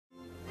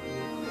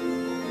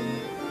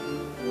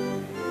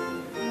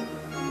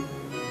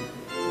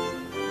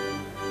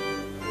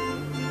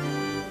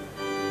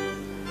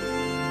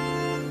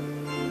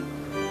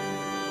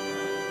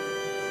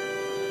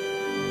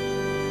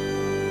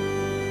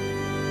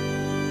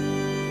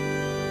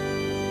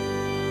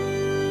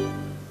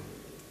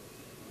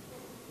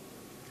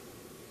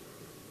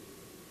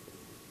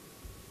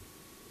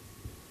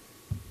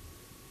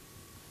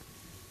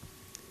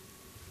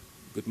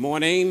Good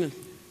morning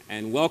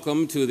and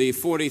welcome to the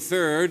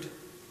 43rd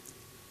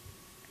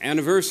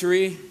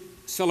anniversary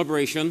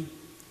celebration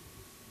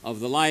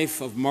of the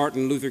life of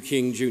Martin Luther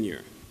King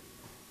Jr.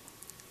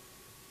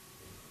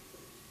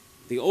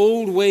 The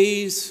old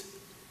ways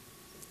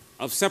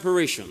of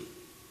separation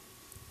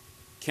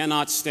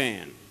cannot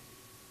stand.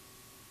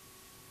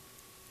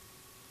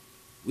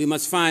 We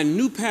must find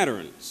new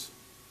patterns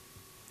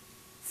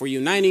for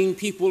uniting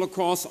people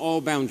across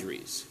all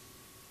boundaries.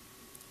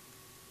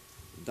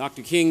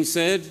 Dr. King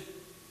said,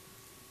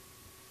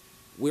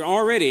 we're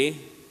already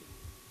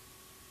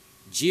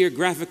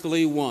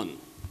geographically one.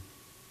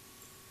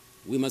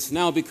 We must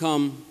now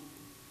become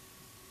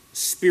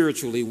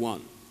spiritually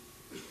one.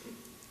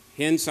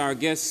 Hence our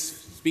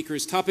guest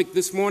speaker's topic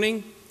this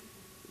morning,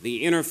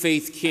 the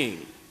Interfaith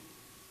King.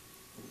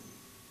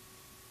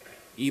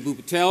 Eboo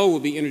Patel will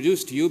be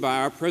introduced to you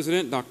by our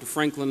president, Dr.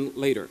 Franklin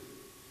later.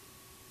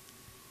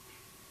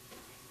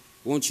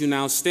 Won't you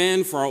now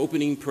stand for our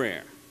opening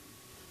prayer?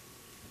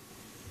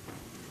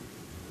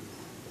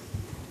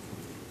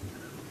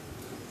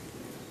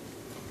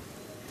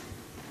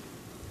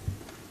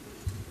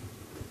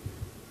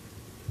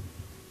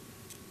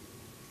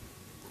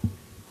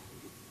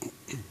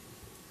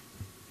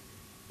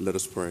 Let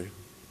us pray.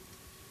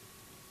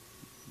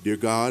 Dear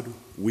God,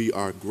 we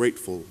are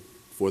grateful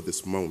for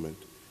this moment,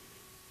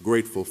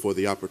 grateful for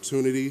the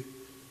opportunity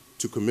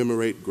to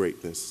commemorate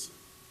greatness,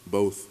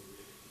 both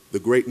the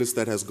greatness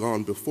that has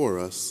gone before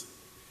us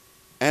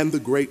and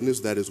the greatness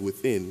that is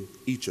within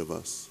each of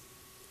us.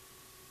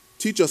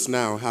 Teach us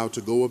now how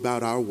to go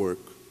about our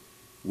work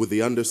with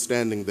the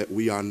understanding that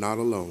we are not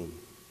alone,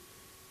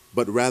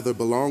 but rather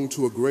belong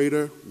to a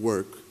greater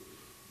work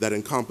that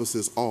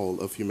encompasses all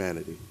of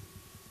humanity.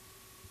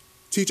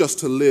 Teach us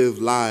to live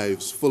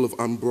lives full of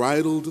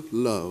unbridled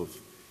love,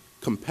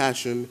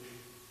 compassion,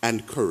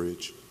 and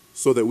courage,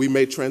 so that we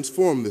may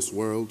transform this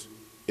world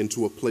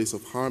into a place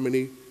of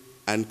harmony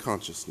and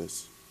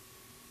consciousness.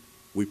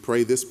 We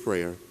pray this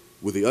prayer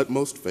with the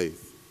utmost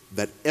faith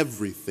that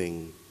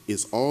everything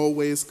is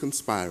always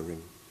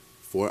conspiring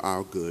for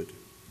our good.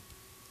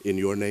 In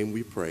your name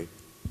we pray.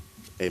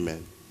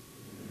 Amen.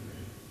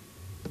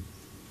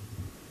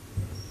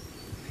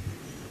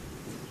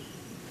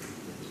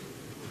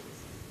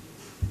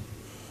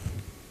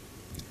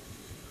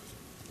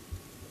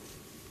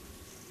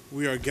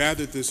 We are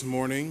gathered this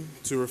morning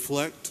to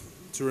reflect,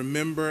 to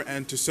remember,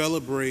 and to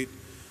celebrate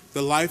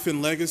the life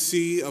and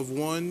legacy of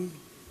one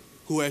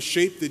who has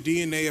shaped the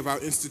DNA of our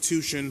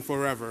institution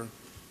forever,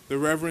 the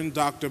Reverend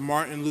Dr.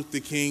 Martin Luther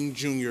King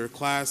Jr.,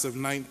 class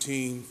of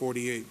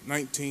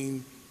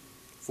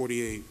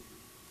 1948.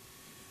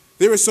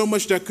 There is so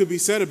much that could be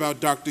said about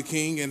Dr.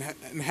 King and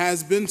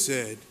has been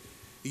said,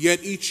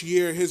 yet each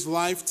year his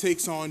life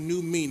takes on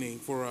new meaning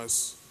for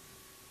us.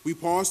 We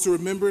pause to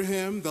remember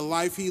him, the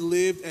life he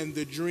lived, and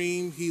the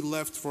dream he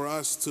left for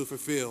us to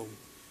fulfill.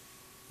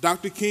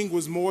 Dr. King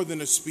was more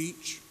than a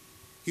speech.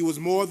 He was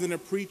more than a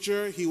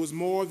preacher. He was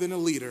more than a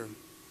leader.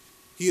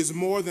 He is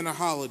more than a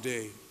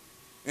holiday,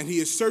 and he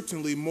is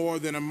certainly more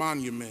than a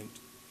monument.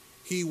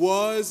 He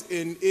was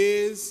and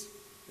is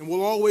and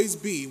will always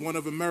be one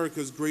of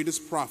America's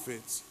greatest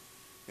prophets.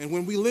 And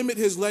when we limit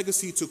his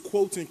legacy to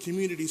quotes and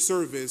community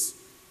service,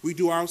 we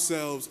do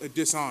ourselves a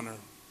dishonor.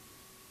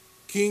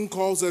 King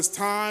calls us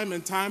time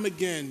and time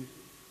again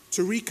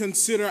to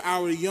reconsider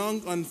our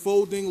young,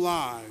 unfolding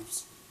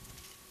lives,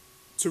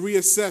 to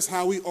reassess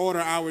how we order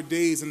our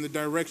days and the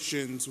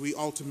directions we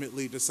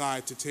ultimately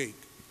decide to take.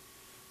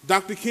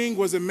 Dr. King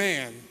was a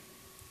man,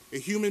 a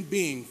human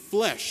being,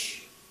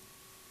 flesh,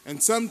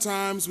 and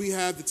sometimes we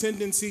have the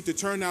tendency to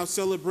turn our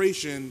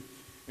celebration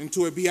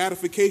into a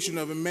beatification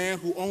of a man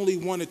who only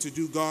wanted to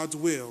do God's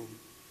will.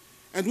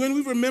 And when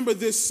we remember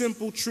this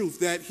simple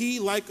truth that he,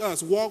 like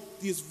us,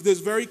 walked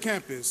this very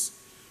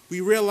campus,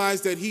 we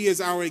realize that he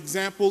is our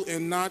example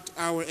and not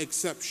our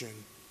exception.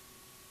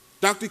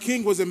 Dr.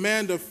 King was a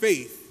man of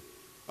faith,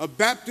 a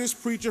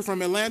Baptist preacher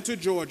from Atlanta,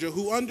 Georgia,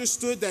 who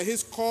understood that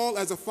his call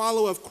as a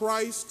follower of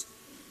Christ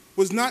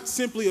was not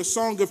simply a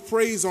song of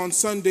praise on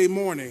Sunday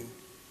morning.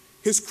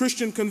 His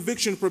Christian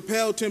conviction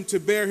propelled him to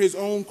bear his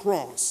own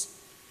cross,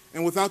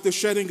 and without the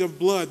shedding of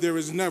blood, there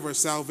is never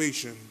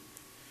salvation.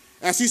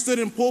 As he stood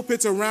in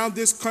pulpits around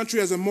this country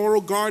as a moral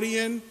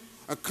guardian,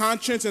 a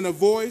conscience, and a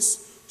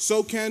voice,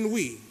 so can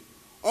we.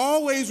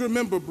 Always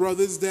remember,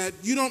 brothers, that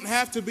you don't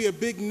have to be a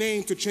big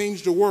name to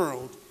change the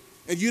world,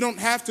 and you don't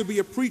have to be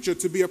a preacher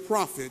to be a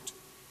prophet.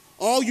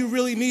 All you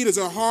really need is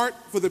a heart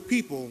for the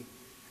people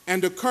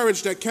and a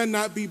courage that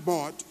cannot be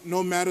bought,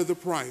 no matter the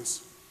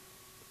price.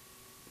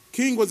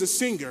 King was a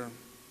singer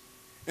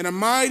in a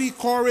mighty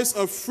chorus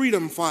of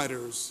freedom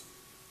fighters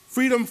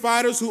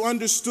who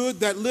understood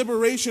that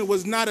liberation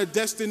was not a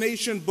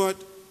destination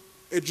but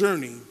a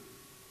journey.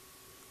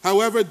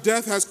 However,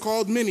 death has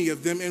called many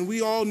of them, and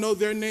we all know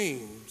their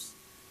names.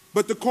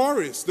 But the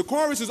chorus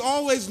is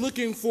always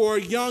looking for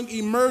young,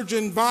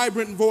 emerging,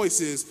 vibrant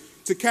voices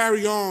to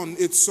carry on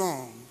its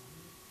song.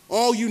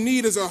 All you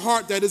need is a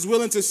heart that is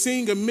willing to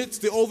sing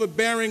amidst the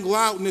overbearing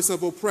loudness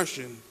of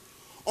oppression.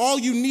 All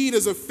you need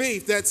is a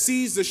faith that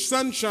sees the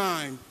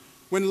sunshine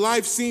when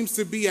life seems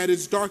to be at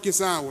its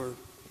darkest hour.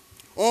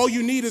 All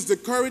you need is the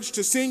courage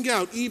to sing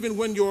out even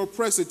when your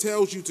oppressor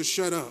tells you to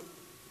shut up.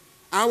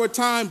 Our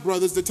time,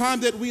 brothers, the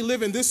time that we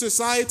live in, this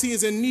society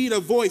is in need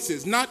of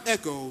voices, not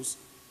echoes,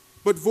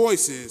 but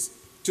voices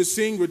to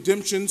sing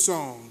redemption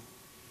song.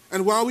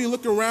 And while we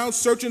look around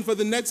searching for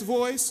the next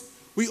voice,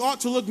 we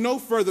ought to look no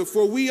further,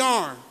 for we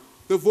are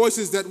the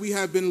voices that we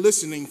have been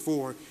listening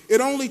for.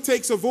 It only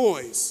takes a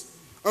voice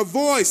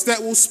that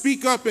will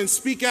speak up and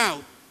speak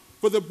out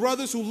for the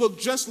brothers who look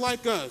just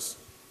like us,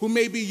 who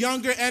may be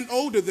younger and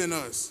older than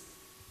us,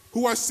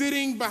 who are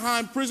sitting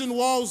behind prison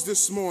walls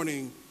this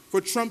morning for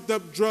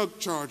trumped-up drug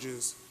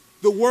charges.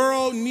 The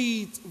world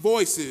needs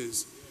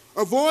voices,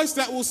 a voice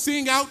that will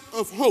sing out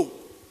of hope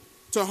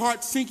to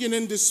hearts sinking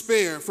in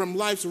despair from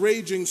life's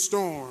raging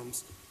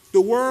storms.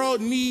 The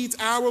world needs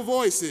our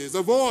voices,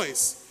 a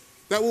voice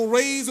that will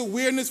raise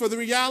awareness for the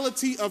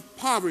reality of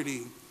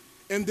poverty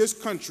in this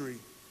country,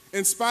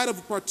 in spite of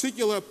a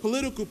particular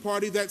political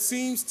party that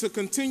seems to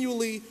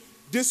continually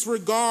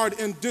disregard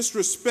and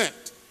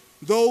disrespect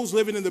those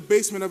living in the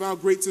basement of our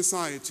great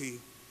society.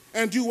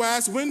 And you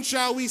ask, when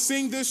shall we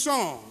sing this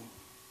song?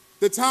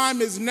 The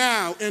time is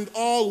now and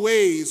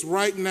always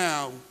right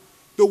now.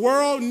 The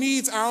world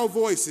needs our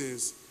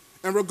voices,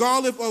 and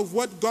regardless of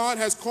what God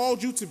has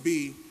called you to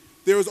be,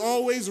 there is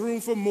always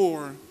room for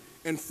more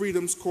in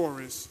freedom's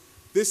chorus.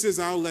 This is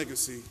our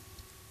legacy.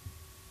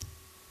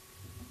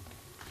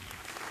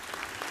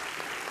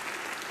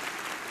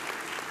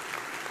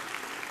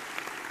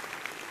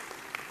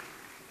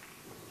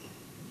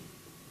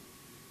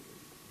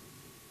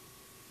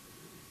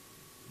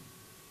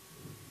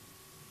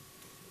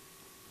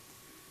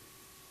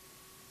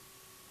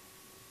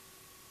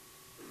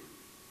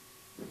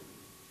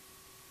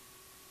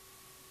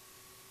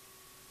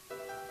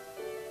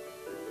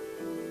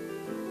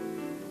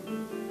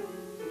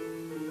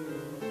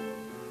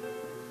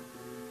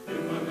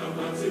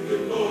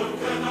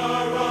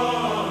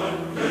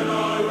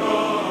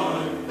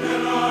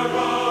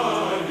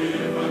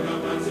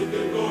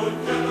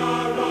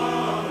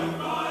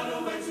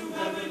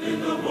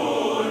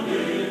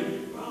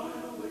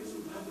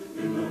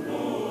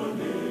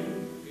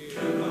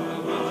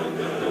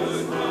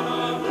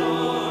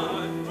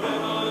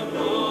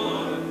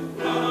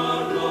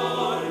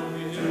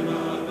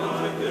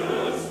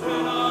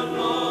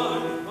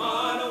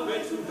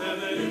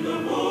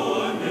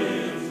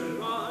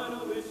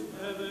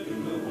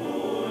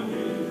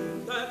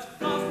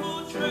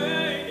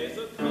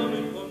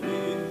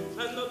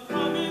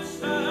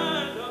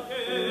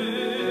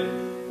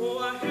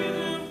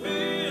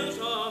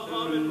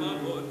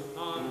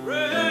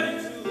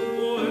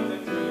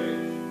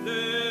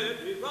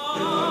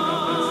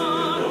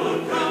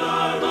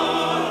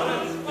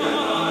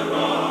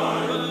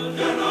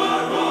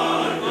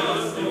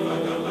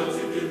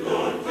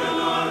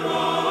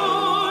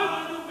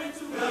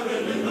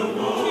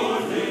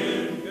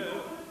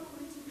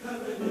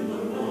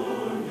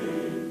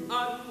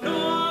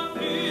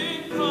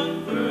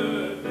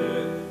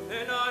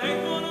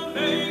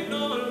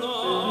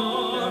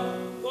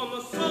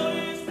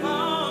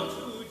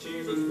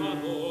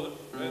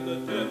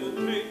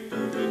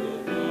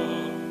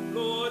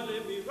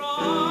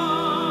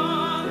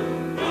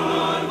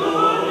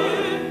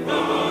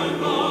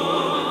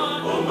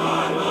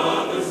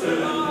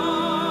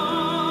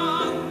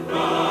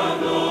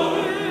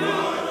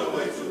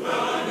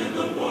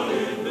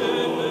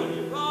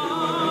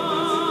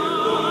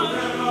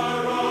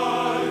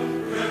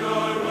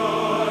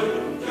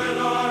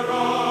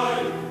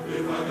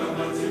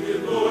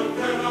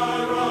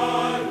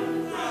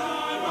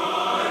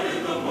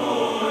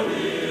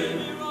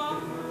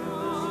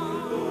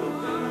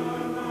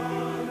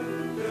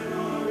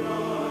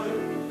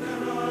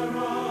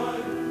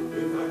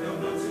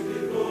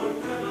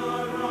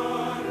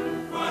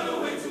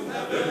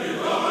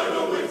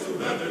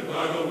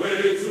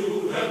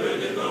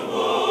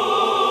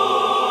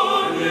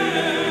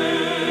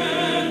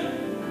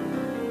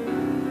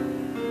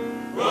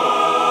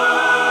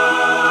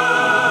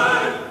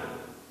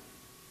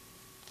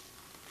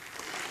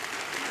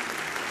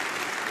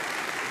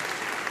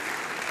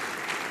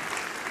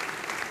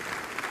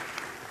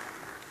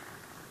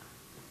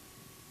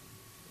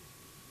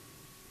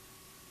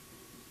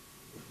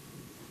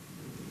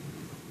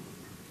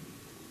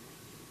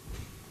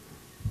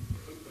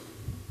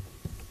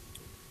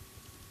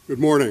 Good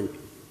morning.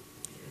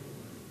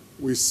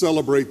 We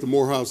celebrate the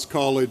Morehouse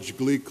College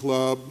Glee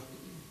Club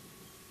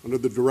under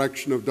the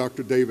direction of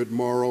Dr. David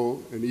Morrow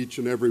and each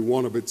and every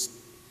one of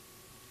its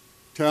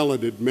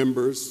talented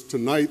members.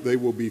 Tonight they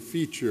will be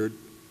featured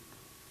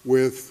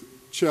with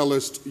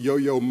cellist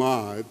Yo-Yo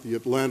Ma at the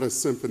Atlanta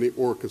Symphony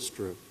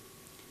Orchestra.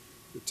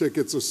 The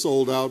tickets are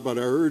sold out, but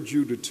I urge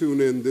you to tune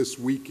in this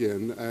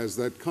weekend as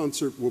that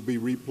concert will be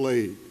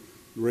replayed,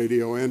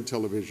 radio and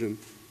television.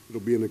 It'll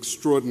be an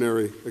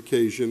extraordinary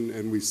occasion,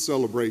 and we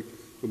celebrate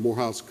the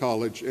Morehouse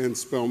College and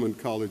Spelman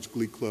College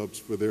Glee Clubs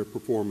for their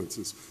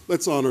performances.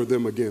 Let's honor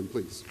them again,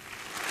 please.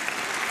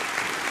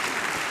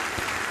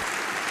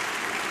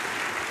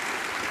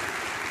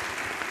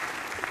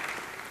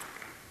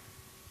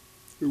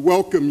 We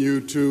welcome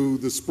you to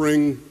the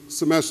spring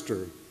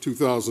semester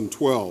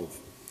 2012.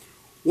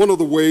 One of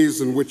the ways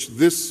in which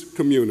this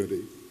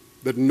community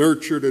that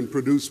nurtured and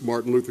produced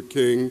Martin Luther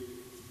King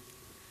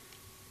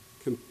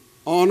can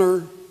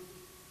honor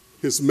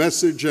his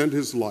message and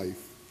his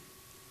life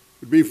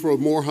would be for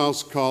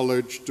Morehouse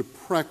College to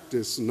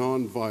practice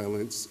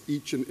nonviolence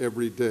each and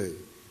every day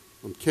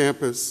on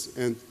campus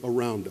and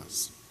around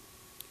us.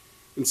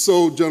 And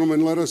so,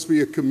 gentlemen, let us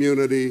be a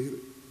community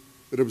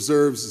that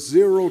observes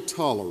zero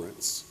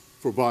tolerance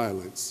for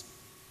violence,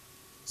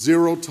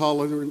 zero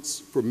tolerance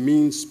for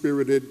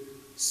mean-spirited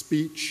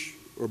speech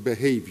or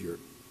behavior.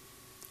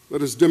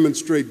 Let us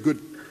demonstrate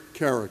good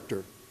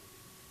character.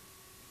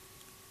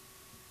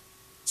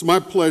 It's my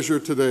pleasure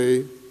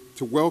today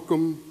to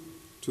welcome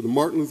to the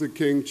Martin Luther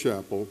King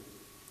Chapel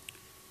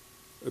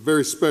a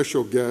very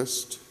special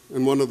guest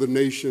and one of the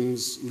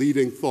nation's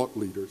leading thought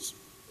leaders,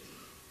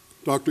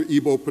 Dr.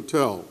 Eboo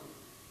Patel.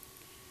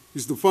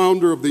 He's the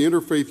founder of the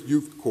Interfaith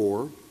Youth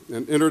Corps,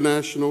 an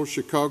international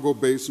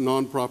Chicago-based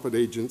nonprofit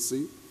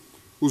agency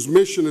whose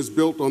mission is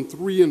built on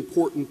three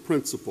important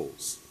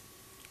principles: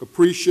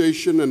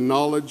 appreciation and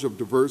knowledge of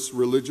diverse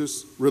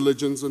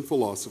religions and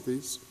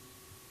philosophies,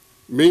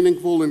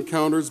 meaningful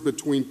encounters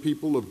between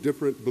people of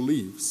different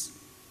beliefs,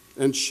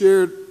 and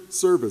shared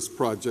service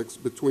projects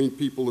between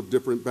people of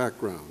different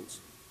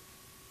backgrounds.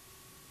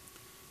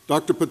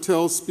 Dr.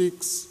 Patel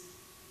speaks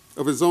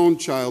of his own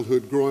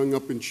childhood growing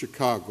up in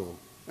Chicago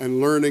and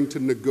learning to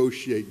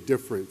negotiate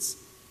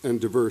difference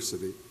and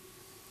diversity.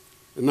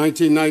 In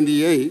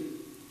 1998,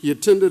 he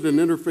attended an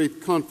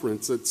interfaith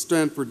conference at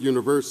Stanford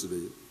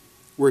University,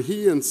 where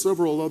he and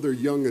several other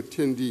young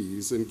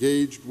attendees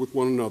engaged with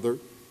one another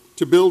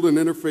to build an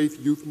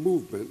interfaith youth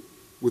movement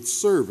with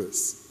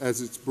service as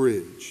its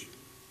bridge.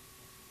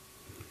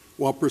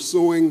 While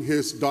pursuing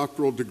his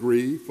doctoral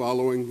degree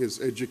following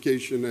his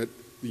education at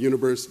the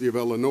University of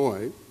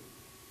Illinois,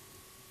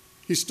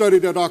 he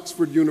studied at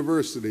Oxford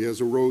University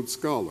as a Rhodes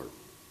Scholar.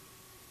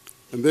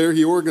 And there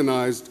he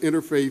organized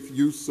interfaith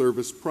youth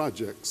service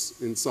projects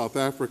in South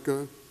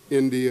Africa,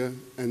 India,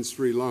 and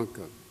Sri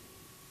Lanka.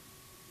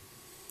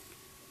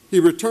 He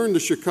returned to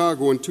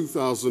Chicago in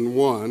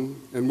 2001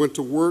 and went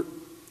to work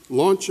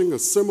launching a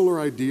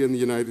similar idea in the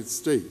United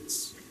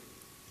States.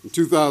 In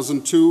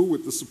 2002,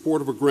 with the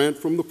support of a grant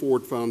from the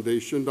Ford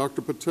Foundation,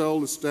 Dr.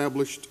 Patel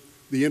established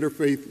the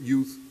Interfaith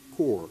Youth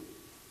Corps.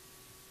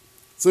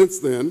 Since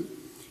then,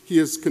 he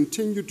has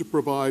continued to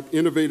provide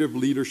innovative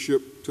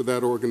leadership to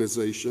that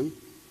organization,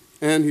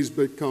 and he's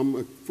become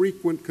a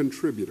frequent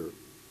contributor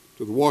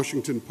to the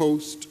Washington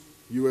Post,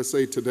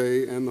 USA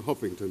Today, and the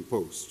Huffington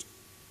Post.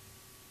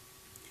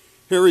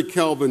 Harry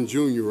Calvin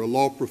Jr., a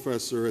law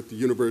professor at the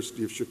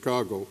University of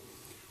Chicago,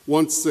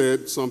 once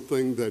said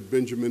something that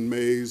Benjamin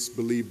Mays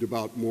believed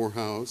about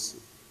Morehouse,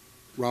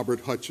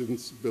 Robert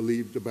Hutchins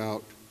believed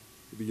about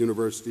the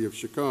University of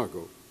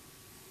Chicago.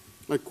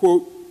 I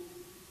quote,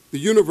 "The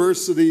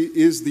university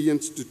is the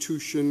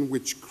institution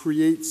which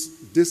creates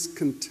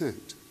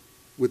discontent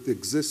with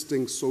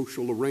existing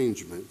social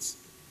arrangements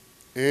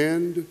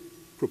and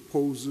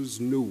proposes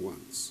new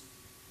ones."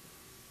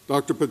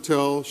 Dr.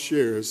 Patel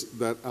shares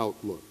that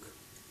outlook.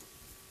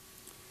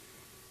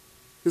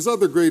 His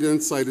other great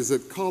insight is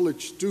that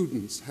college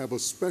students have a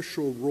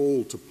special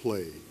role to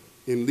play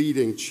in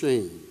leading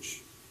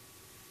change.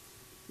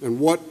 And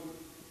what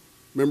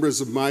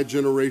members of my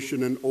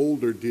generation and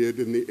older did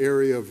in the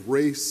area of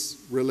race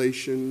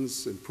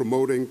relations and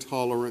promoting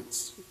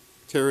tolerance,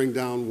 tearing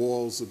down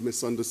walls of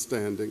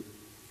misunderstanding,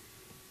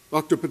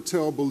 Dr.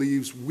 Patel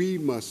believes we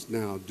must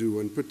now do,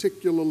 and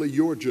particularly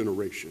your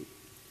generation,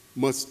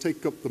 must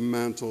take up the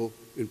mantle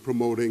in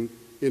promoting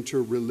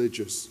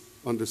interreligious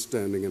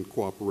understanding and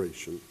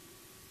cooperation.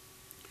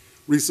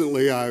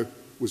 Recently, I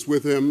was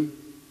with him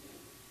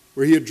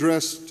where he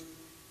addressed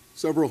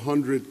several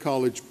hundred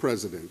college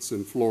presidents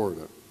in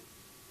Florida.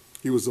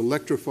 He was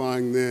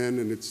electrifying then,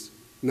 and it's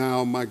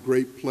now my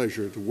great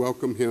pleasure to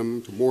welcome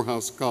him to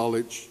Morehouse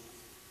College,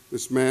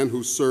 this man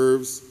who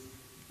serves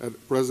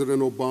at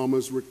President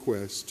Obama's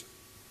request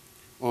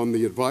on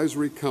the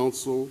Advisory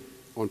Council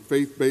on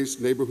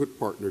Faith-Based Neighborhood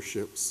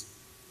Partnerships,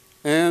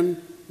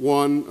 and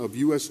one of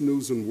U.S.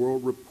 News and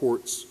World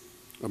Report's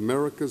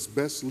America's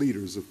Best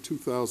Leaders of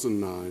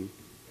 2009.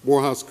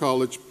 Morehouse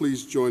College,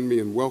 please join me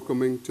in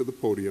welcoming to the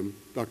podium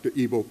Dr.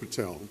 Eboo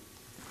Patel.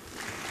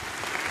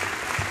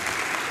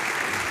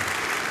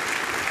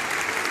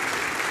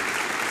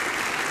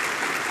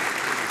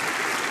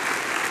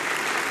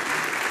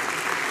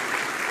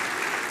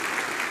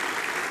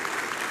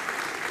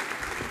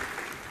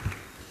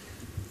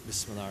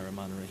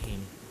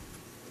 Bismillahirrahmanirrahim.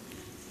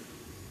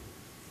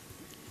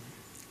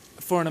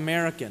 For an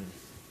American,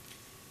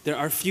 there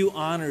are few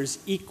honors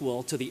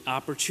equal to the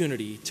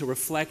opportunity to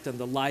reflect on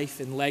the life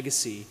and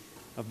legacy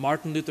of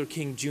Martin Luther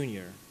King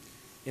Jr.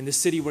 in the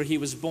city where he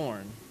was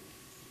born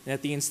and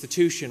at the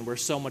institution where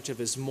so much of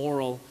his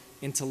moral,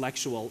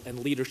 intellectual, and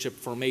leadership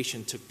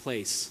formation took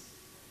place.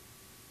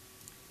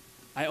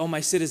 I owe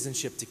my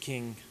citizenship to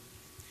King,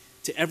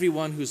 to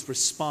everyone whose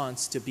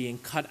response to being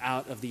cut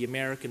out of the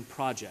American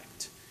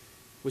project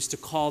was to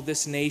call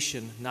this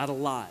nation not a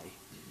lie,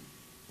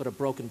 but a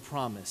broken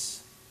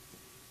promise,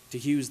 to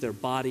use their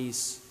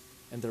bodies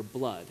and their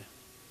blood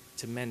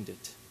to mend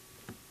it.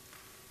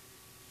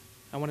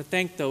 I want to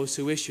thank those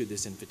who issued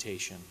this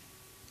invitation: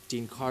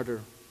 Dean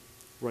Carter,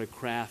 Roy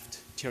Kraft,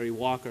 Terry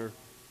Walker,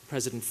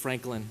 President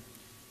Franklin.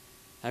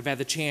 I've had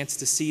the chance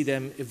to see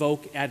them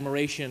evoke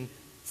admiration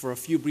for a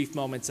few brief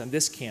moments on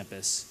this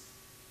campus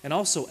and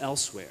also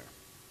elsewhere.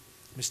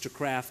 Mr.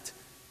 Kraft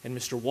and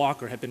Mr.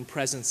 Walker have been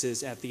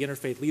presences at the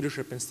Interfaith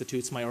Leadership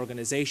Institutes my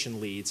organization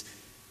leads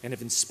and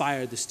have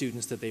inspired the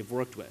students that they've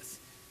worked with.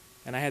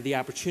 And I had the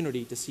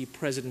opportunity to see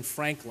President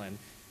Franklin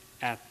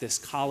at this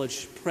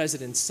College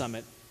President's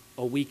Summit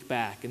a week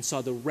back and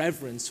saw the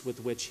reverence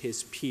with which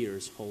his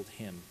peers hold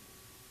him.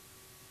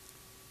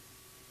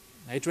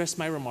 I address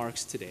my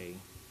remarks today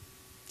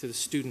to the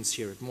students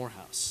here at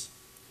Morehouse.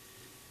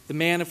 The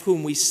man of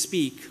whom we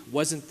speak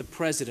wasn't the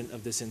president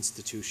of this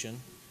institution.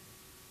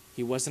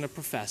 He wasn't a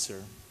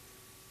professor.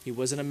 He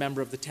wasn't a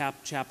member of the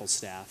chapel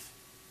staff.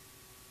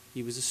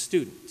 He was a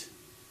student,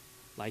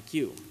 like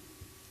you,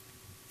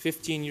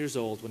 15 years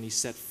old when he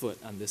set foot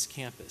on this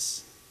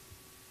campus.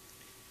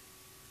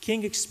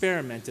 King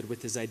experimented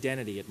with his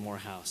identity at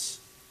Morehouse.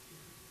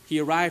 He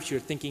arrived here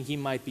thinking he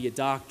might be a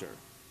doctor.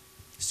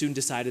 Soon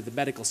decided the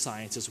medical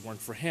sciences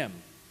weren't for him.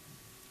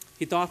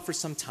 He thought for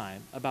some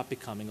time about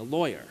becoming a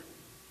lawyer.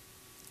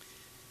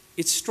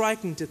 It's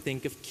striking to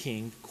think of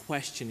King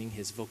questioning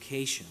his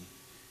vocation.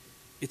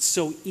 It's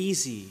so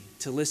easy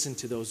to listen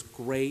to those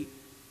great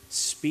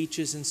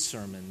speeches and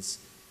sermons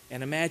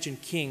and imagine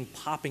King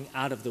popping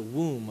out of the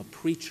womb a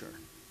preacher,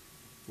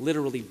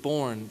 literally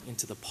born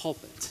into the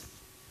pulpit.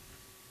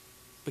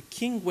 But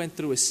King went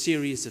through a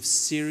series of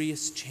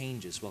serious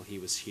changes while he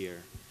was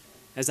here,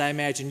 as I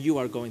imagine you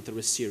are going through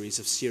a series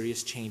of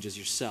serious changes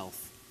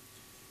yourself.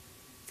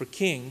 For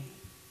King,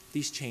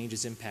 these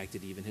changes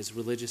impacted even his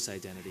religious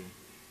identity.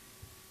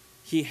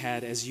 He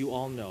had, as you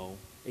all know,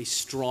 a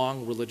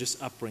strong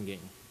religious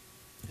upbringing.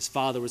 His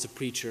father was a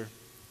preacher.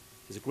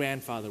 His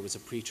grandfather was a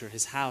preacher.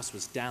 His house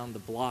was down the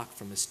block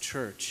from his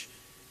church.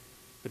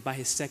 But by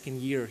his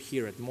second year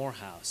here at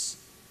Morehouse,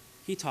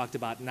 he talked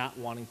about not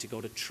wanting to go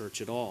to church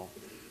at all.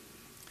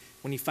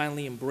 When he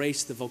finally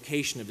embraced the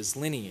vocation of his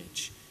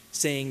lineage,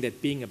 saying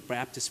that being a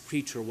Baptist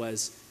preacher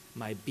was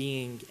my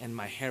being and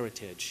my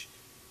heritage,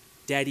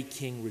 Daddy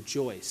King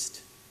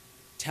rejoiced,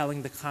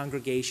 telling the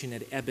congregation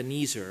at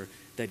Ebenezer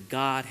that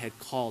God had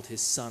called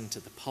his son to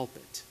the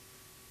pulpit.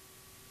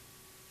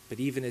 But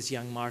even as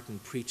young Martin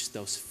preached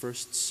those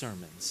first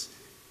sermons,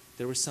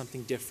 there was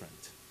something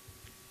different.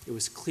 It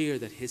was clear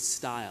that his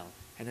style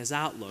and his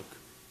outlook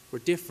were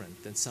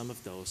different than some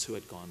of those who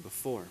had gone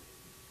before.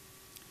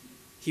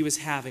 He was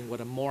having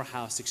what a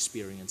Morehouse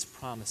experience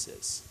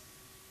promises: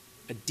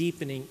 a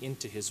deepening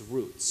into his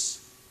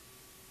roots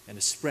and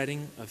a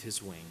spreading of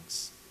his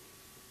wings.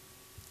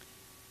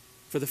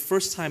 For the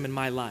first time in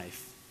my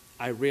life,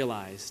 I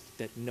realized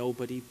that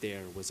nobody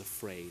there was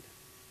afraid,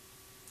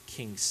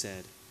 King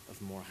said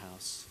of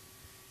Morehouse.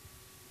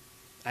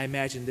 I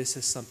imagine this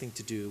has something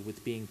to do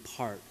with being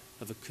part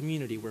of a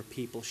community where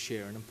people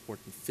share an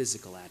important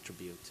physical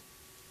attribute.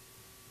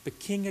 But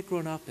King had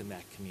grown up in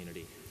that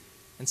community,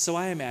 and so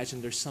I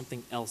imagine there's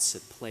something else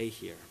at play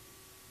here.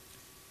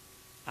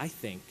 I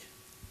think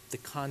the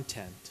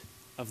content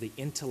of the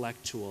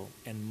intellectual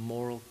and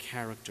moral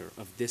character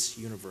of this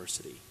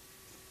university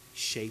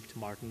shaped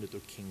Martin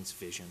Luther King's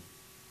vision.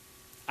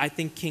 I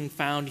think King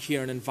found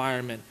here an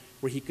environment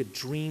where he could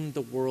dream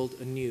the world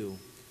anew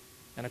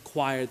and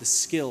acquire the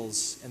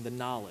skills and the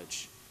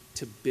knowledge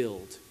to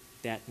build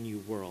that new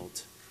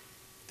world.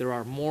 There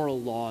are moral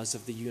laws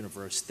of the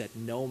universe that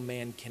no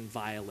man can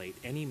violate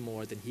any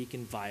more than he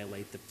can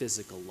violate the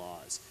physical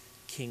laws,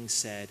 King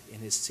said in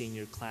his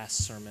senior class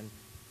sermon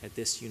at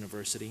this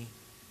university,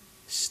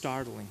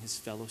 startling his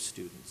fellow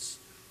students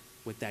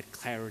with that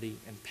clarity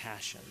and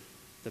passion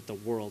that the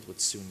world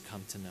would soon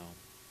come to know.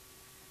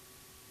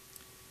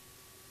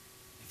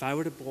 If I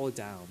were to boil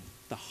down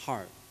the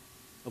heart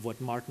of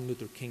what Martin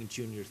Luther King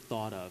Jr.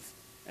 thought of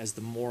as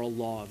the moral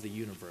law of the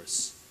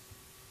universe,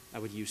 I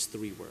would use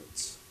 3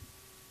 words: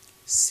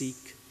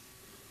 seek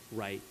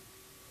right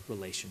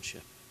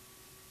relationship.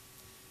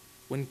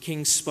 When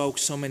King spoke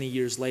so many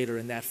years later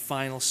in that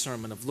final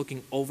sermon of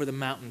looking over the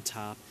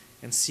mountaintop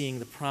and seeing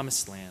the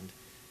promised land,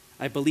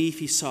 I believe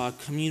he saw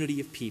a community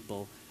of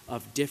people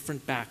of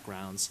different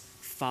backgrounds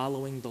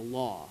following the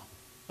law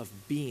of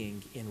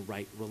being in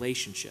right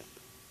relationship.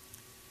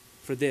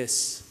 For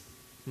this,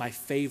 my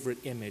favorite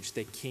image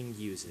that King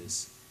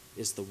uses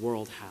is the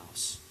world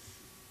house.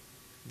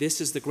 This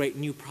is the great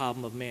new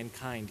problem of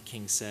mankind,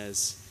 King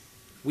says.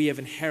 We have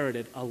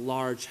inherited a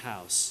large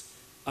house,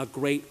 a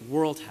great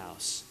world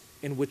house,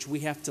 in which we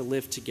have to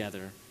live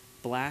together,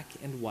 black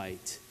and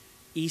white,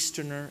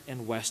 Easterner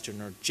and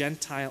Westerner,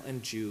 Gentile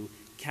and Jew,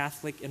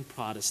 Catholic and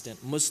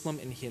Protestant, Muslim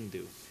and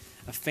Hindu,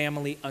 a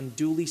family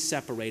unduly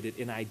separated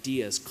in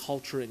ideas,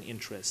 culture, and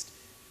interest,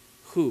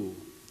 who,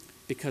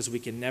 because we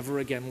can never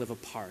again live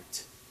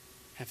apart,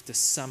 have to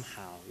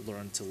somehow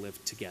learn to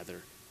live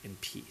together in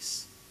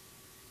peace.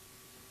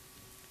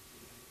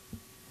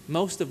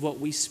 Most of what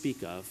we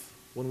speak of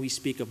when we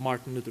speak of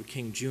Martin Luther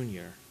King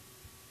Jr.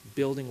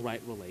 building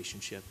right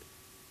relationship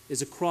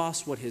is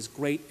across what his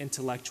great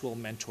intellectual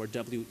mentor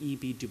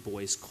W.E.B. Du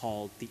Bois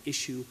called the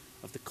issue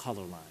of the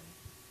color line.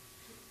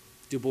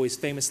 Du Bois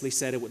famously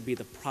said it would be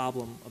the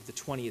problem of the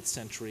 20th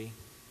century,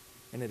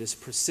 and it is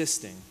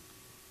persisting,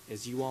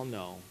 as you all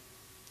know,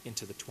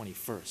 into the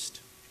 21st.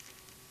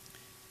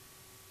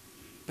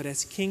 But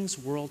as King's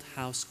World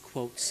House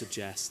quote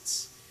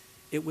suggests,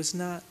 it was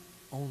not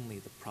only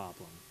the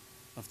problem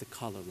of the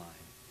color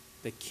line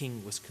that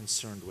King was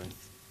concerned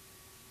with.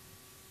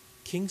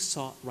 King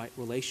sought right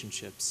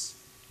relationships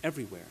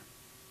everywhere,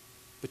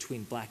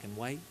 between black and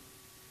white,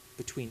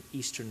 between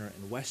Easterner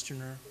and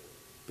Westerner,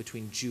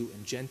 between Jew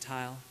and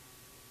Gentile,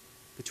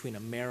 between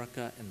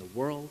America and the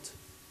world,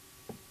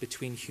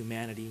 between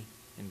humanity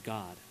and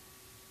God.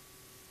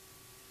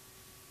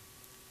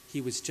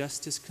 He was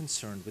just as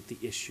concerned with the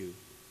issue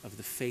of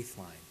the faith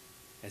line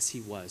as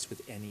he was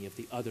with any of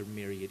the other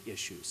myriad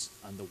issues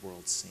on the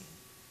world scene.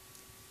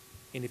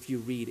 And if you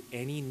read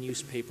any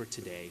newspaper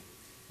today,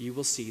 you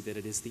will see that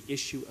it is the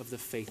issue of the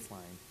faith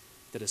line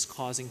that is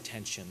causing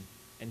tension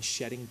and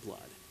shedding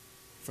blood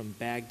from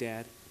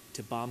Baghdad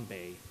to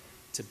Bombay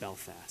to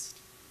Belfast.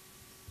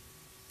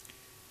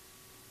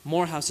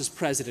 Morehouse's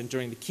president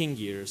during the King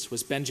years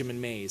was Benjamin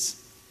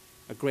Mays,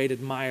 a great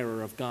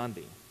admirer of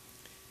Gandhi.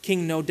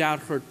 King no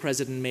doubt heard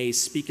President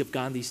Mays speak of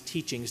Gandhi's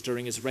teachings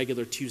during his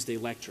regular Tuesday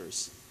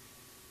lectures.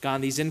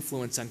 Gandhi's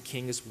influence on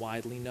King is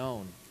widely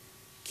known.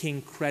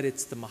 King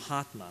credits the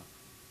Mahatma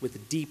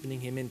with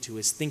deepening him into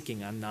his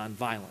thinking on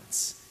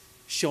nonviolence,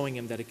 showing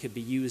him that it could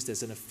be used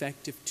as an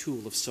effective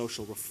tool of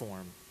social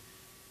reform.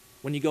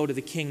 When you go to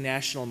the King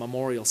National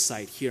Memorial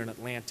Site here in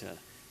Atlanta,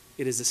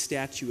 it is a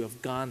statue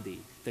of Gandhi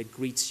that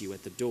greets you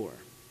at the door.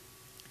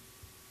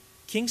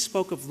 King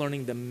spoke of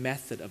learning the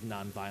method of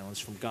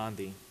nonviolence from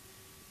Gandhi,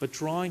 but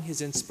drawing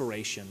his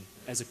inspiration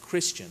as a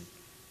Christian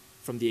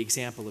from the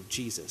example of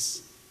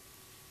Jesus.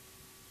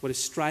 What is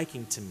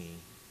striking to me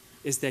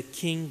is that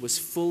King was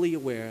fully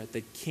aware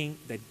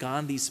that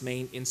Gandhi's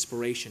main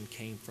inspiration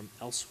came from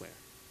elsewhere.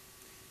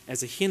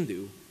 As a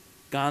Hindu,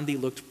 Gandhi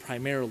looked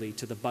primarily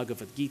to the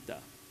Bhagavad Gita,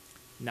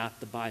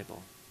 not the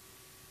Bible.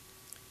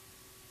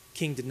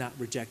 King did not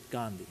reject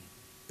Gandhi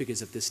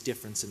because of this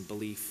difference in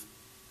belief.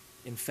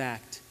 In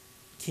fact,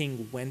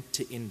 King went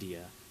to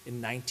India in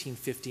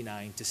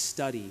 1959 to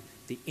study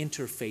the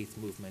interfaith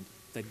movement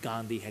that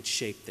Gandhi had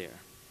shaped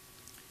there.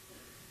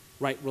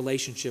 Right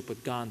relationship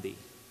with Gandhi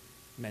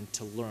meant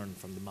to learn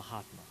from the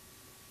Mahatma.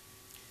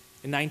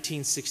 In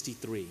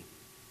 1963,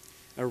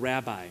 a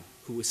rabbi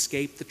who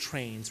escaped the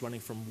trains running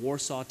from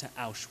Warsaw to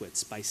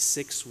Auschwitz by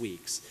 6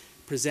 weeks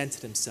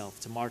presented himself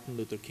to Martin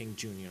Luther King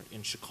Jr.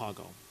 in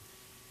Chicago.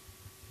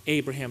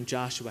 Abraham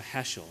Joshua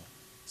Heschel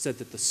said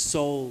that the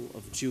soul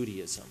of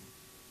Judaism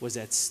was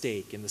at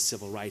stake in the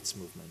civil rights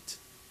movement,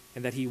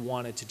 and that he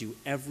wanted to do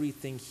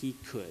everything he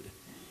could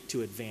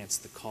to advance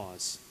the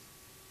cause.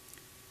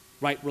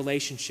 Right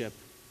relationship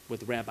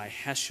with Rabbi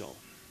Heschel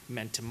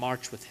meant to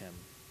march with him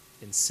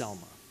in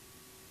Selma.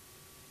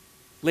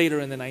 Later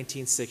in the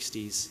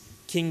 1960s,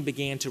 King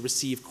began to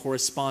receive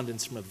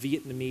correspondence from a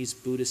Vietnamese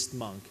Buddhist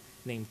monk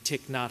named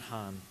Thich Nhat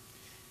Hanh.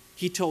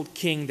 He told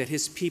King that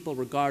his people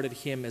regarded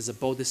him as a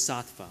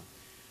bodhisattva,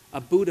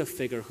 a Buddha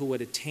figure who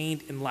had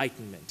attained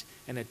enlightenment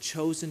and had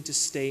chosen to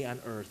stay on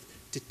earth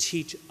to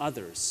teach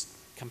others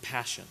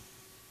compassion.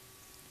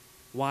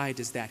 Why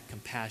does that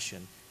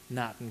compassion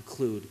not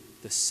include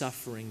the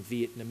suffering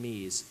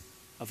Vietnamese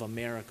of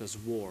America's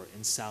war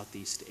in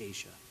Southeast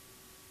Asia?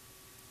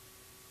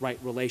 Right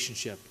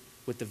relationship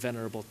with the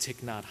Venerable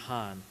Thich Nhat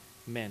Hanh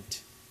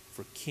meant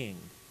for King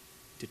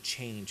to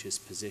change his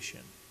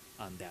position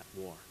on that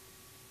war.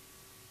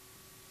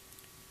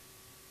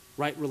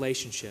 Right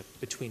relationship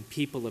between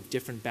people of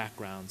different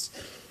backgrounds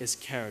is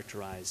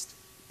characterized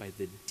by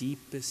the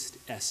deepest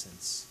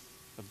essence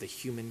of the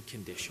human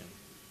condition.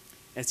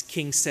 As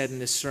King said in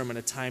his sermon,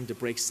 A Time to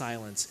Break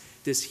Silence,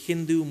 this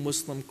Hindu,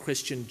 Muslim,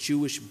 Christian,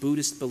 Jewish,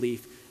 Buddhist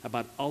belief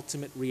about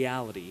ultimate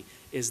reality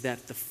is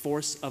that the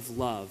force of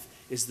love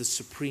is the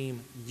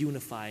supreme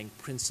unifying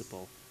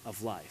principle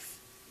of life.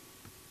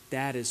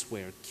 That is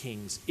where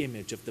King's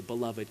image of the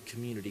beloved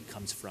community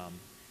comes from.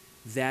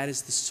 That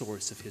is the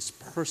source of his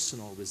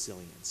personal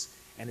resilience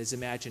and his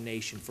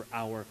imagination for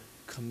our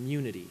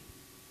community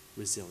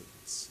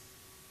resilience.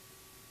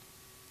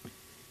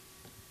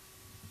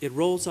 It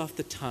rolls off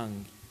the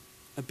tongue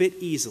a bit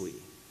easily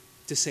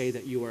to say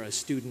that you are a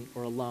student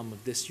or alum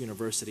of this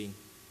university,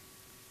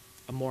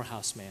 a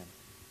Morehouse man.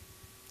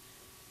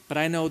 But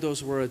I know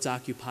those words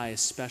occupy a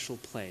special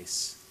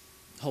place,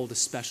 hold a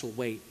special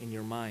weight in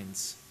your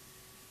minds.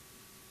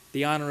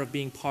 The honor of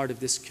being part of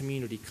this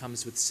community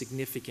comes with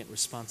significant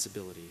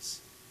responsibilities.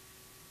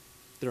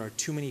 There are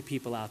too many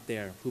people out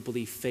there who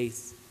believe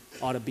faith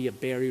ought to be a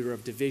barrier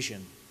of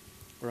division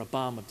or a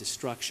bomb of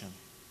destruction.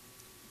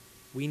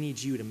 We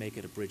need you to make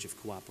it a bridge of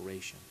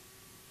cooperation.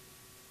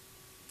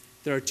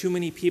 There are too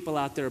many people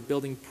out there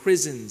building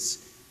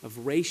prisons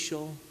of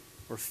racial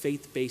or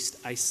faith-based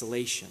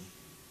isolation.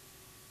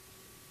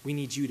 We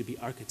need you to be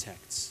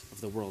architects of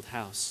the World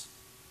House.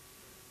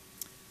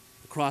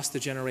 Across the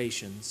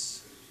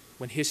generations,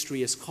 when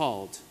history is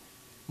called,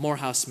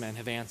 Morehouse men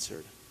have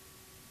answered.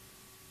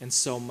 And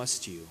so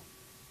must you.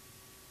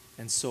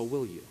 And so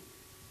will you.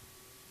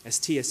 As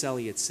T.S.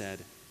 Eliot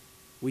said,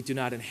 we do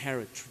not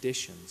inherit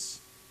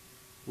traditions.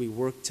 We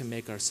work to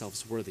make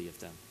ourselves worthy of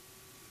them.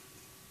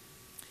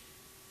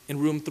 In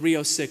room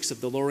 306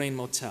 of the Lorraine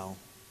Motel,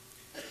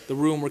 the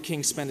room where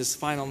King spent his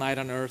final night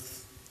on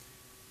earth,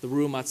 the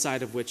room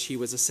outside of which he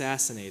was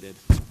assassinated,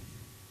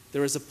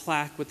 there is a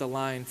plaque with the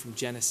line from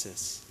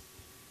Genesis,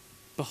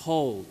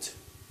 "Behold,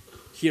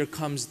 here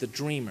comes the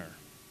dreamer.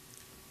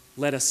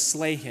 Let us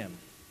slay him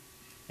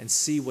and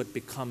see what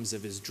becomes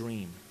of his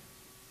dream."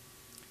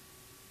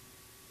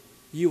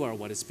 You are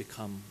what has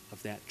become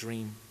of that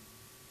dream.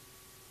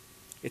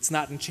 It's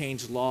not in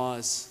changed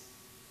laws,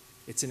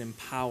 it's in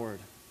empowered,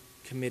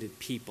 committed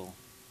people.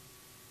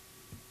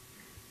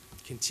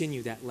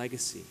 Continue that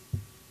legacy,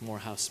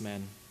 Morehouse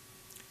men.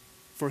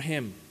 For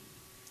him,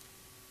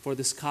 for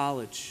this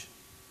college,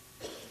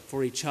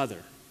 for each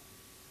other,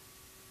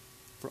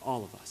 for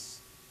all of us.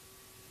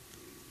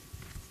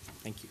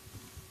 Thank you.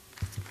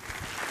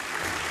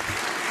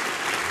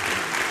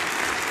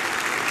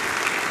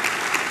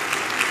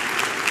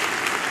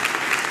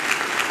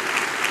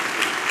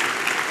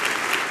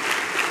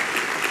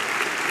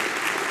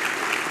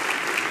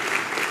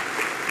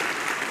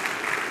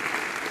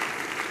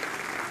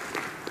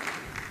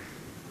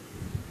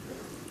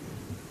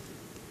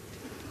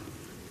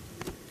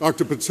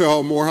 Dr.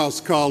 Patel,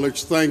 Morehouse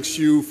College thanks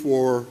you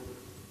for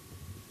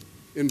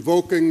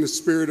invoking the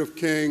spirit of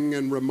King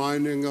and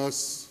reminding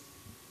us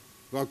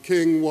how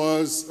King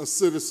was a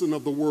citizen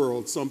of the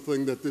world,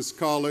 something that this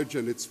college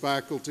and its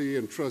faculty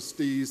and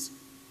trustees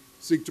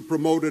seek to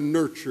promote and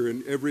nurture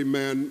in every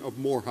man of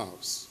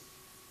Morehouse,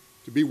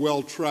 to be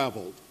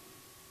well-traveled,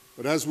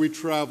 but as we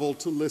travel,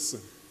 to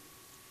listen,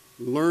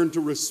 learn to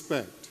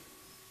respect,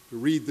 to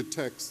read the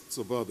texts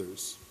of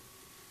others.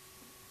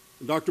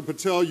 And Dr.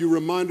 Patel, you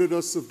reminded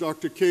us of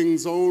Dr.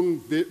 King's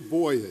own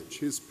voyage,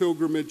 his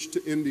pilgrimage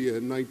to India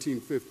in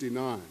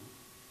 1959.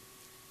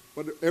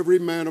 But every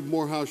man of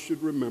Morehouse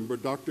should remember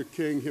Dr.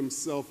 King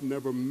himself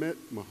never met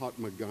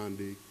Mahatma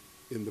Gandhi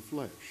in the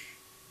flesh.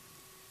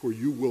 For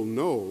you will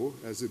know,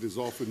 as it is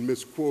often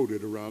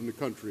misquoted around the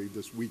country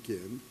this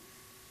weekend,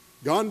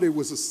 Gandhi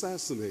was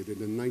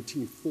assassinated in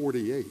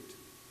 1948,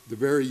 the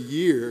very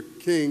year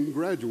King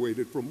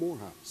graduated from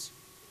Morehouse.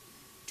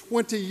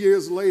 20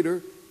 years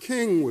later,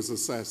 King was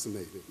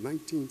assassinated,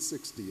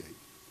 1968.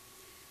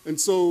 And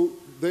so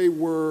they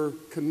were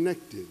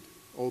connected,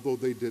 although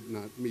they did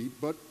not meet.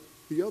 But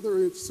the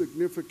other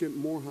significant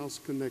Morehouse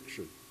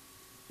connection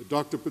that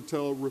Dr.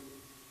 Patel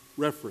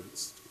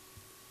referenced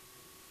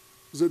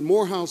was that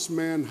Morehouse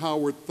man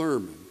Howard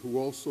Thurman, who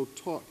also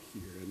taught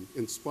here and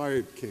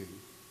inspired King.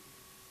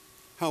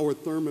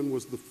 Howard Thurman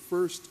was the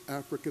first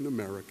African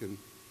American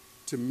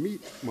to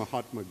meet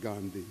Mahatma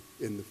Gandhi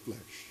in the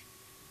flesh,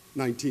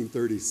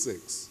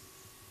 1936.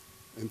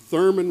 And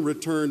Thurman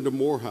returned to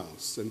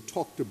Morehouse and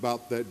talked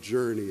about that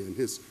journey and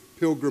his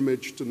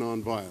pilgrimage to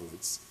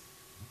nonviolence.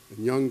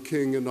 And young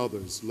King and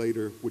others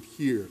later would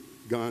hear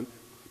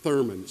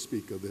Thurman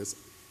speak of this.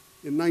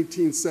 In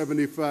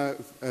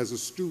 1975, as a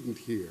student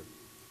here,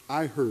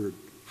 I heard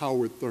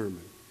Howard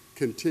Thurman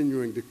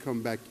continuing to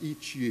come back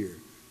each year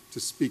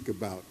to speak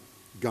about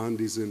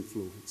Gandhi's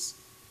influence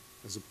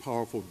as a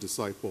powerful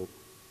disciple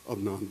of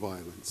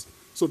nonviolence.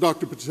 So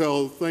Dr.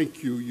 Patel,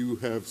 thank you. You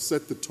have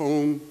set the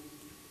tone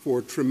for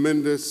a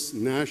tremendous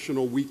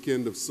national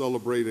weekend of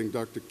celebrating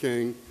Dr.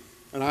 King.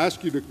 And I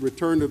ask you to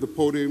return to the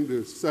podium to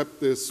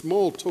accept this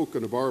small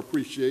token of our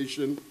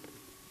appreciation.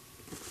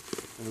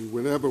 And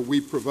whenever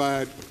we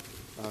provide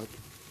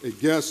a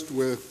guest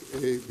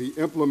with the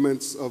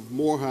implements of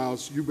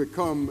Morehouse, you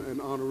become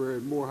an honorary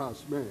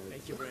Morehouse man.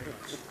 Thank you very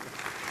much.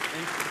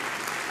 Thank you.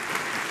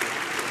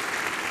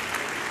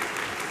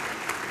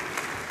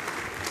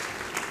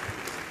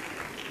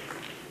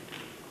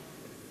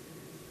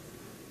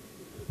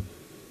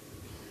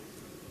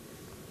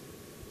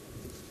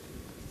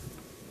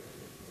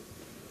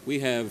 We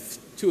have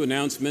two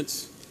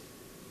announcements.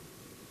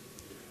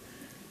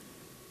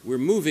 We're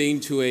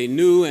moving to a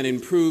new and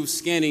improved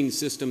scanning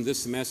system this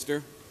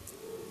semester.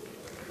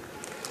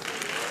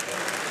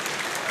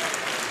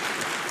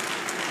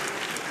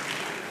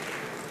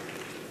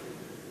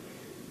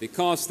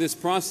 Because this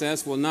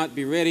process will not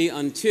be ready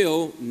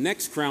until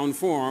next Crown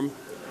Forum,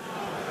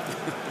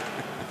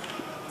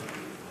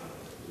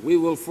 we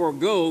will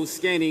forego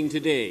scanning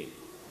today.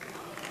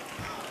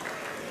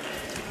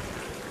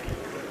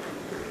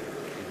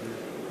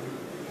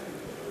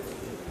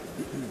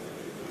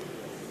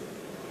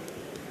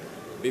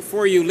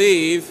 Before you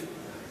leave,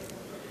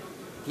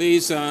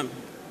 please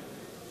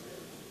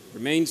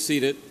remain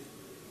seated.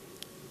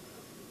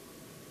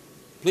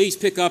 Please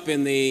pick up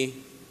in the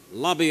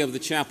lobby of the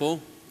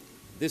chapel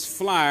this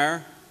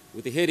flyer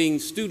with the heading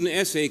Student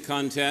Essay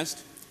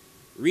Contest,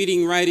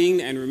 Reading,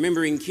 Writing, and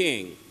Remembering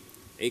King,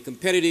 a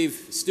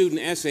competitive student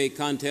essay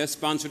contest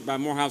sponsored by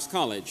Morehouse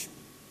College.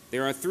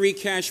 There are 3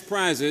 cash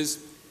prizes,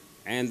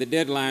 and the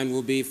deadline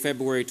will be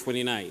February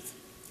 29th.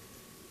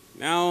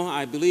 Now,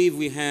 I believe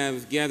we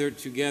have gathered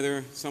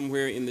together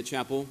somewhere in the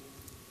chapel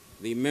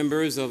the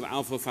members of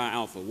Alpha Phi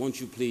Alpha. Won't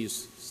you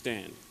please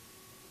stand?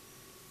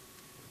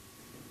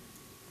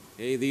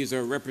 Okay, these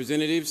are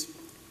representatives.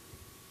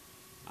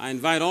 I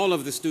invite all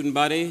of the student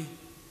body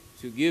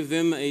to give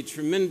them a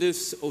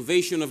tremendous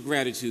ovation of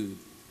gratitude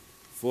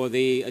for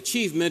the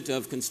achievement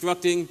of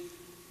constructing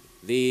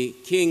the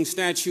King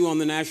statue on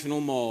the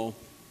National Mall,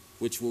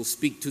 which will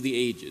speak to the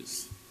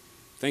ages.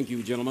 Thank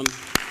you, gentlemen.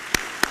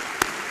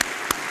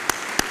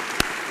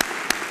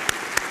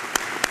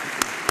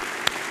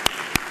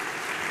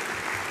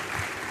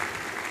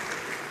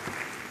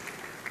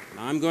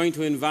 I'm going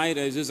to invite,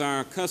 as is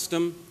our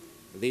custom,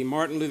 the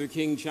Martin Luther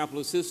King Chapel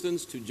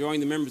assistants to join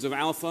the members of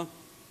Alpha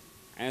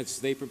as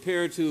they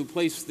prepare to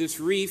place this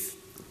wreath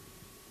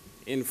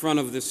in front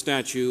of the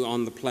statue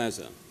on the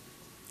plaza.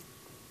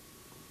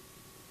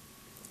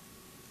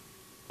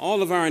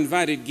 All of our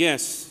invited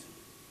guests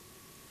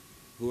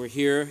who are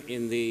here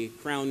in the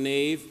Crown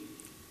Nave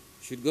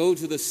should go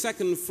to the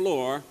 2nd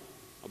floor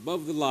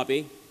above the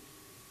lobby,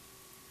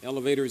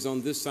 elevators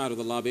on this side of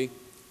the lobby,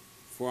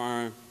 for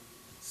our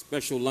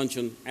special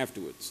luncheon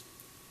afterwards.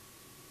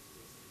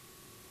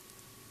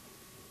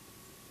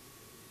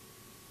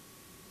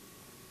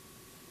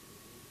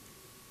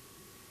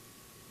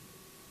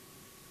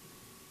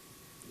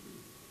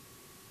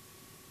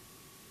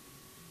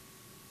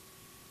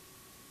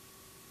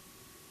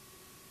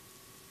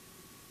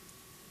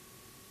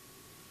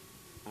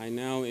 I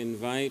now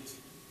invite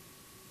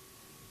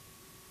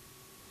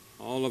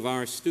all of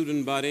our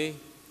student body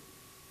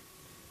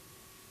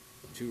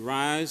to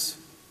rise,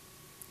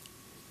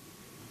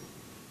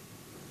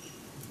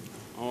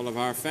 all of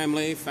our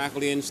family,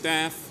 faculty, and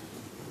staff.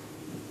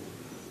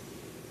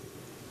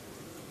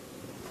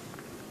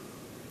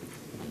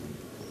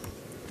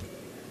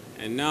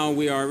 And now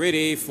we are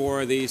ready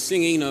for the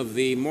singing of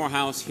the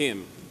Morehouse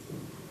hymn.